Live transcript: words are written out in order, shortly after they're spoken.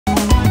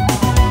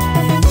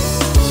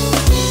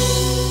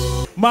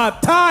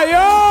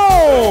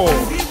Matayo.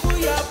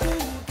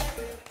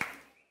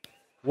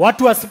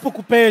 Watu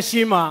wasipokupea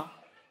heshima,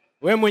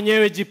 we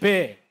mwenyewe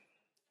jipee.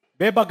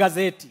 Beba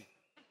gazeti.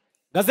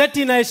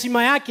 Gazeti ina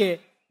heshima yake,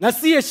 na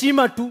si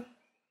heshima tu,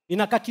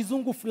 inaka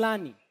kizungu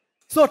fulani.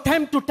 So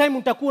time to time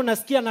utakuwa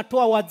unasikia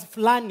natoa words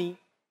fulani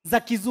za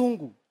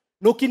kizungu.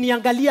 Na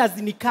ukiniangalia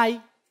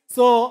zinikai.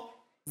 So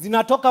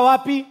zinatoka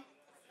wapi?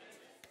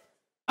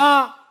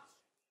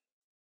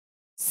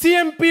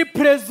 CMP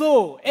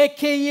Prezo,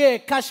 aka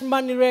Cash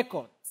Money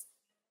Records,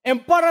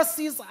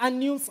 embarrasses a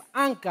news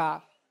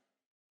anchor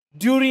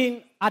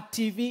during a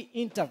TV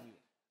interview.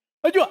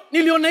 Unajua,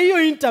 niliona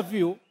hiyo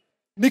interview,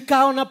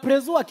 nikaona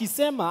Prezo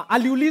akisema,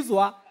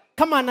 aliulizwa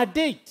kama ana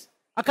date.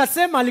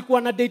 Akasema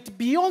alikuwa na date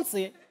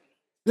Beyonce,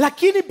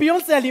 lakini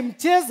Beyonce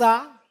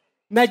alimcheza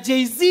na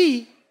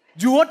Jay-Z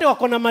juu wote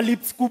wako na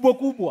malips kubwa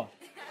kubwa.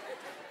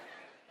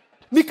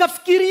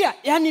 Nikafikiria,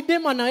 yani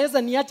demo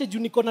anaweza niache juu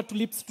niko na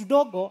tulips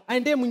tudogo,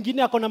 aende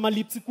mwingine ako na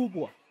malips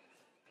kubwa.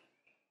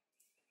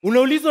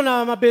 Unaulizwa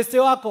na mabeste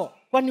wako,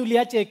 kwani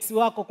uliache ex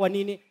wako kwa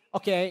nini?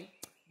 Okay,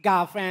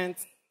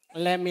 girlfriends,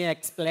 let me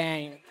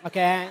explain,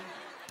 okay?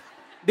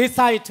 This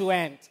how it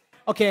went.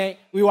 Okay,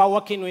 we were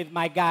working with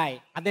my guy,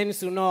 and then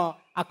you know,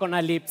 ako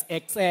na lips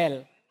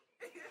XL,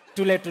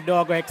 tule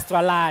tudogo,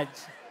 extra large.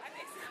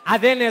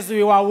 And then as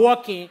we were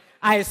walking,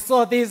 I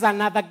saw this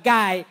another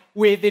guy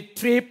with the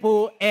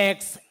triple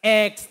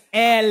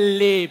XXL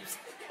lips.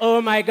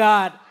 Oh my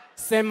God.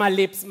 Sema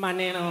lips,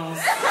 Manenos.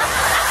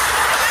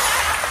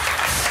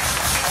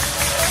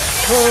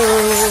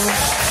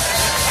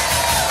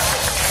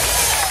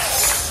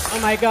 Oh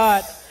my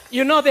God.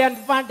 You know the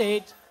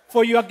advantage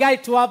for your guy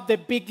to have the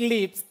big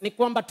lips ni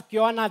kwamba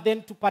tukiona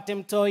then tupate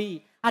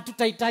mtoi.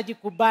 Hatutahitaji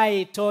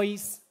kubai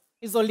toys.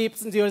 Hizo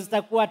lips ndio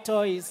zitakuwa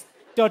toys.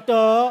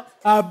 Toto.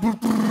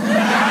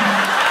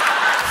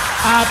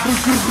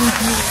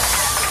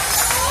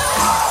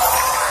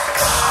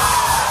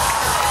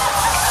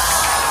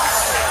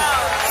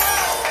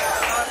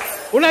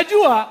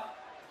 Unajua,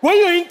 kwa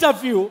hiyo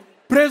interview,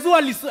 Prezo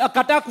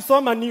akataa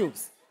kusoma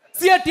news.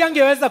 Si ati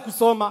angeweza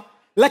kusoma,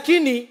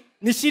 lakini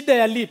ni shida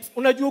ya lips.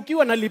 Unajua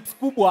ukiwa na lips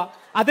kubwa,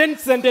 and then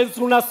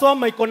sentence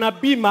unasoma iko na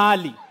B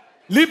mahali.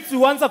 Lips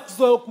huanza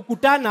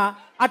kukutana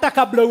hata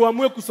kabla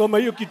uamue kusoma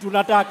hiyo kitu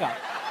unataka.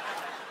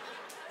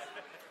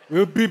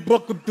 We'll be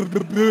back to the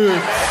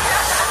bed.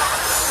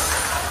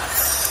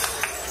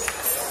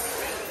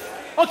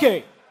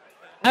 Okay.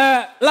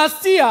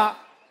 Last year,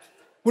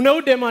 kuna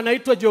udema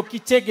anaitwa Joki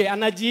Chege,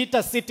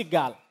 anajiita City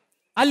Girl.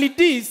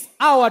 Alidis,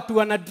 hawa watu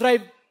wana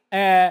drive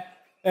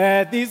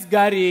this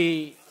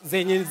gari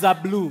zenye za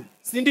blue.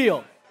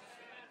 Sindio?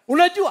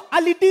 Unajua,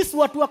 alidis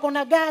watu wako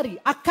na gari,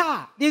 a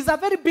car. There's a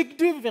very big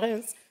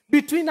difference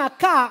between a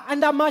car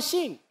and a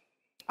machine.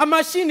 A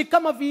machine ni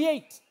kama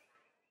V8.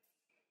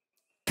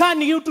 Car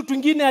ni yutu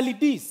twingine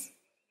alidis.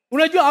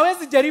 Unajua,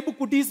 hawezi jaribu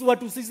kudis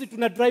watu sisi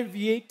tuna drive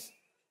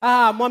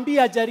V8.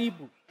 Mwambie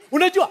ajaribu.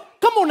 Unajua,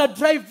 kama una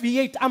drive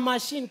V8 a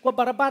machine kwa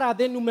barabara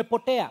then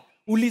umepotea,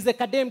 ulize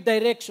kadem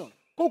direction.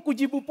 Kwa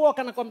kujibu poa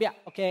kana kwambia,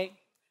 okay,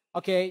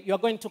 you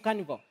are going to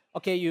Carnival.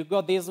 Okay, you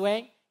go this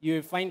way,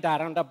 you find a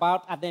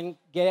roundabout and then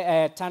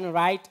turn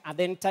right and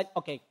then turn,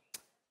 okay.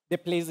 The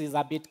place is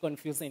a bit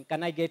confusing.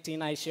 Can I get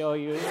in? I show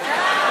you.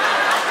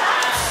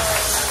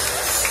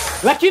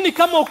 Lakini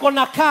kama uko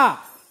na car,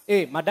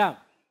 madam,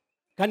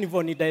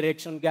 Carnival ni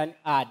direction gani?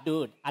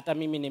 Dude, hata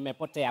mimi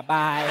nimepotea.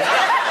 Bye.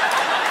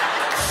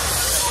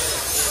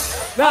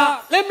 Now,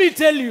 let me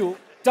tell you,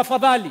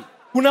 tafadhali,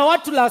 kuna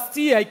watu last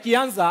year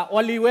ikianza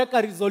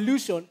waliweka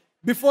resolution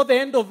before the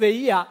end of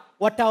the year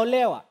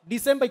wataolewa.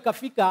 December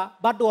ikafika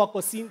bado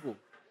wako single.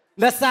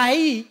 Na saa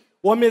hii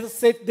wame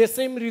set the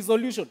same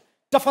resolution.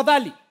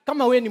 Tafadhali,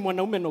 kama we ni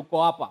mwanaume na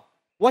uko hapa,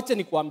 wacha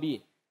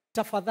nikuambie.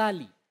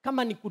 Tafadhali,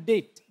 kama ni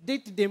kudate,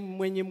 date dem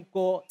mwenye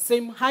mko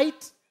same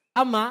height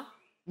ama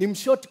ni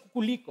mshort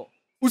kukuliko.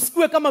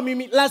 Usikue kama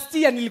mimi, last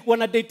year nilikuwa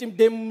na date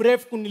dem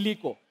mrefu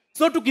kuniliko.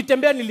 So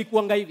tukitembea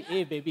nilikuanga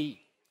hivi, baby,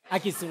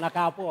 akisi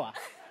unakaa poa.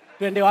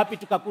 Twende wapi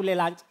tukakule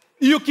lunch?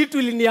 Hiyo kitu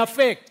ilini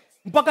affect.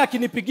 Mpaka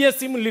akinipigia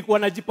simu nilikuwa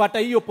najipata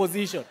hiyo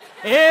position.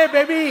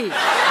 Baby,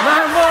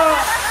 mambo,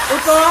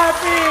 uko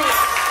wapi?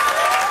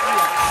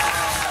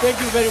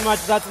 Thank you very much.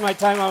 That's my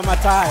time. I'm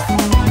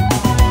Matayo.